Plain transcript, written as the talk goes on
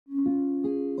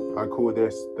I call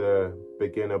this the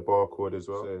beginner bar chord as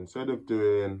well. So instead of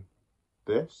doing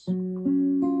this, I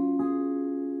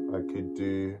could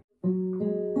do...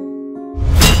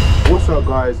 What's up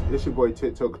guys, it's your boy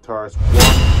TikTok Guitarist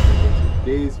 1. In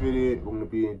today's video, I'm going to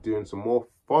be doing some more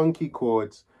funky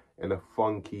chords in a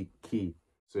funky key.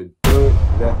 So don't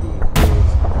let me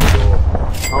waste your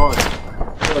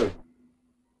time.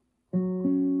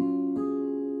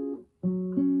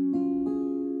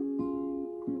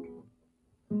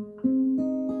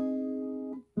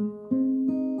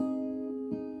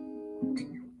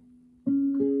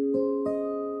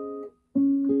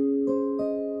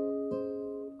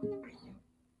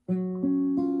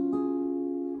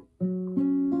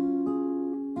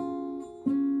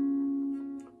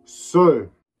 So,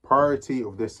 priority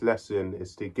of this lesson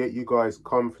is to get you guys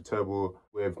comfortable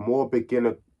with more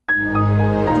beginner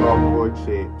guitar chord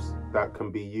shapes that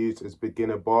can be used as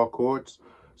beginner bar chords.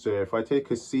 So if I take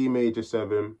a C major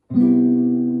 7,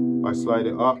 I slide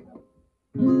it up,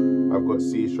 I've got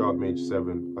C sharp major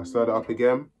 7. I slide it up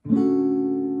again,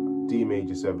 D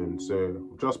major 7. So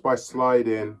just by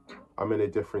sliding, I'm in a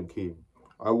different key.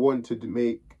 I want to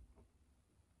make...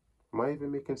 Am I even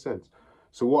making sense?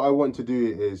 So what I want to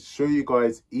do is show you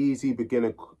guys easy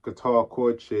beginner guitar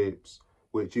chord shapes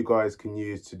which you guys can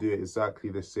use to do exactly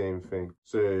the same thing.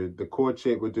 So the chord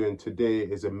shape we're doing today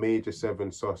is a major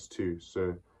 7 sus2.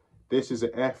 So this is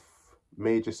an F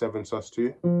major 7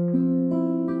 sus2.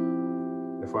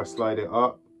 If I slide it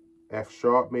up, F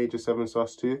sharp major 7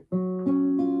 sus2.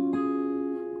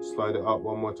 Slide it up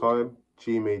one more time,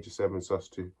 G major 7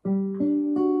 sus2.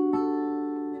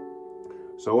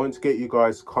 So I want to get you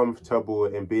guys comfortable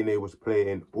in being able to play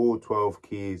in all 12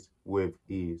 keys with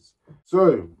ease.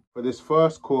 So for this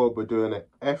first chord, we're doing an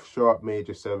F sharp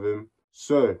major 7.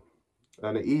 So,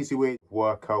 and an easy way to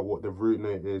work out what the root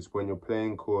note is when you're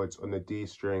playing chords on the D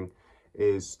string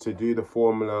is to do the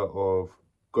formula of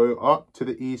go up to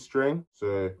the E string.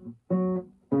 So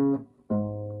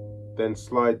then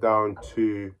slide down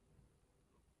 2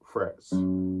 frets,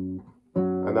 and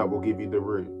that will give you the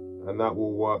root. And that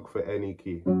will work for any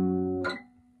key.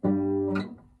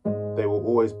 They will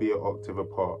always be an octave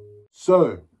apart.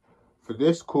 So for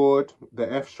this chord,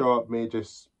 the F sharp major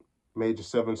 7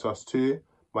 sus2,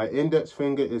 my index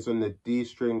finger is on the D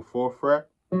string 4th fret.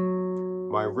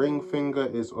 My ring finger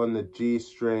is on the G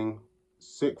string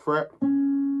 6th fret.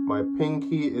 My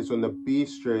pinky is on the B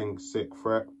string 6th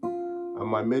fret. And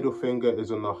my middle finger is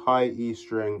on the high E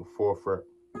string 4th fret.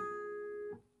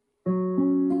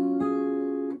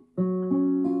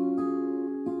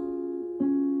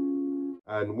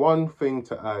 And one thing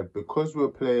to add, because we're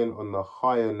playing on the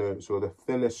higher notes or the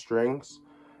thinner strings,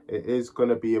 it is going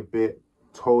to be a bit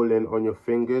tolling on your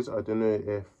fingers. I don't know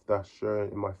if that's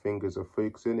showing in my fingers are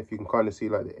focusing. If you can kind of see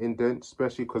like the indent,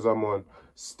 especially because I'm on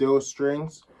steel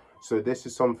strings. So this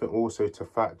is something also to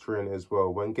factor in as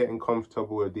well. When getting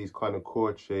comfortable with these kind of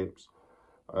chord shapes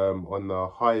on the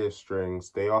higher strings,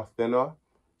 they are thinner.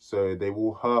 So they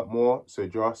will hurt more. So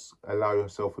just allow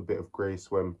yourself a bit of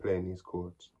grace when playing these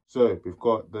chords. So we've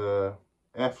got the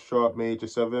F sharp major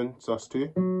 7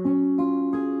 sus2.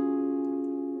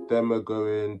 Then we're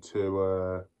going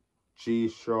to G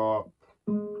sharp,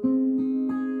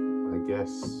 I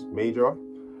guess, major.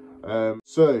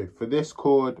 So for this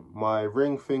chord, my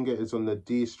ring finger is on the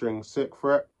D string 6th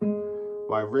fret.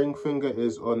 My ring finger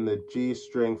is on the G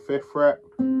string 5th fret.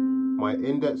 My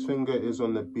index finger is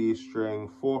on the B string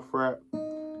 4th fret.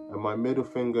 And my middle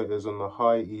finger is on the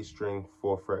high E string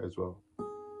 4th fret as well.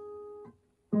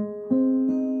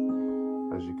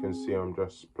 As you can see, I'm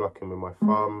just plucking with my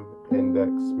thumb, index,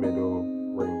 middle,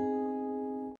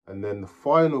 ring. And then the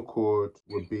final chord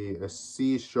would be a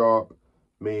C sharp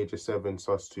major 7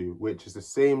 sus2, which is the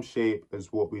same shape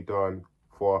as what we done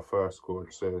for our first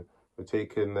chord. So we're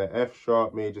taking the F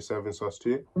sharp major 7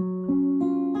 sus2,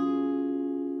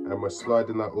 and we're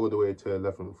sliding that all the way to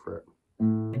 11th fret.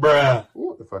 Bruh.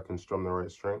 Ooh, if I can strum the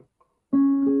right string.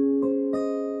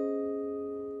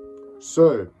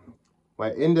 So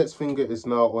my index finger is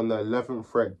now on the 11th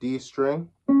fret D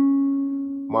string.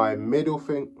 My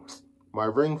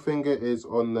ring finger is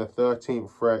on the 13th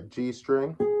fret G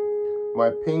string. My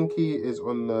pinky is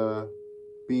on the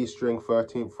B string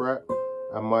 13th fret.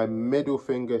 And my middle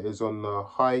finger is on the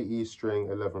high E string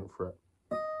 11th fret.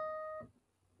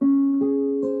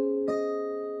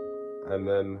 And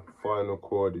then final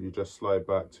chord, you just slide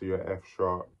back to your F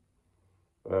sharp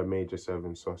major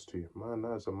 7 sus2. Man,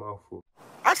 that's a mouthful.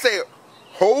 I say,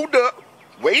 hold up,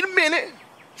 wait a minute,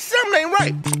 something ain't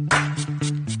right.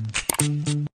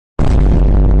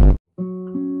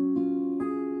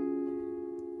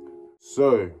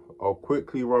 So I'll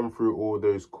quickly run through all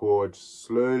those chords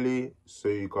slowly so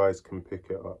you guys can pick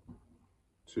it up.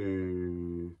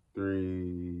 2,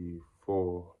 3,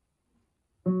 4.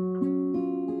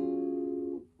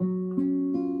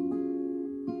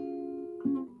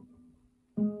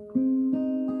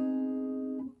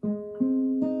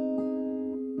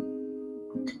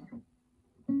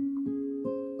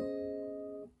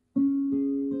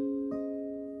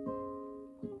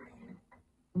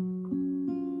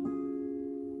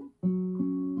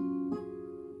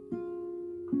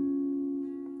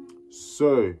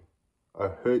 So, I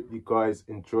hope you guys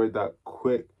enjoyed that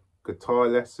quick guitar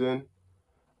lesson.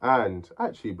 And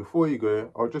actually, before you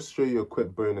go, I'll just show you a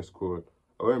quick bonus chord.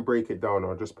 I won't break it down,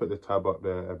 I'll just put the tab up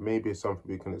there, and maybe it's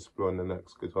something we can explore in the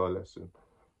next guitar lesson.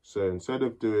 So instead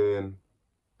of doing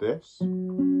this,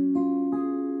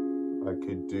 I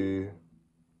could do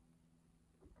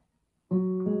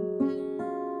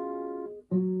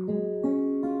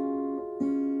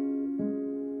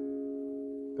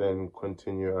then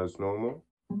continue as normal.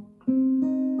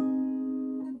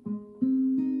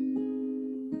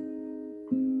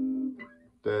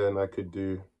 Then I could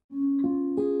do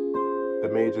the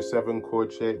major 7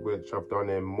 chord shape, which I've done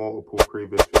in multiple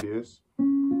previous videos.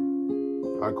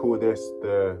 I call this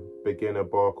the beginner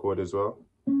bar chord as well.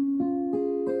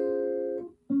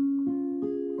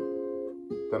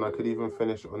 Then I could even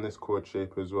finish on this chord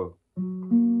shape as well.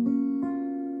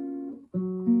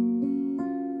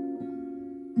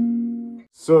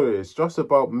 So it's just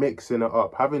about mixing it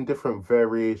up, having different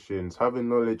variations, having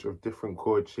knowledge of different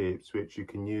chord shapes which you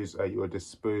can use at your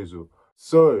disposal.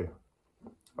 So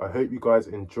I hope you guys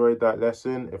enjoyed that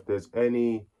lesson. If there's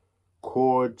any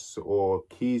chords or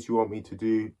keys you want me to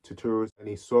do tutorials,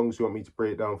 any songs you want me to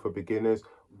break down for beginners,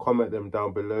 comment them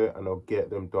down below and I'll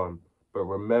get them done. But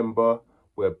remember,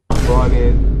 we're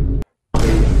running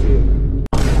basic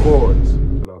chords,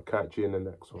 and I'll catch you in the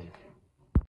next one.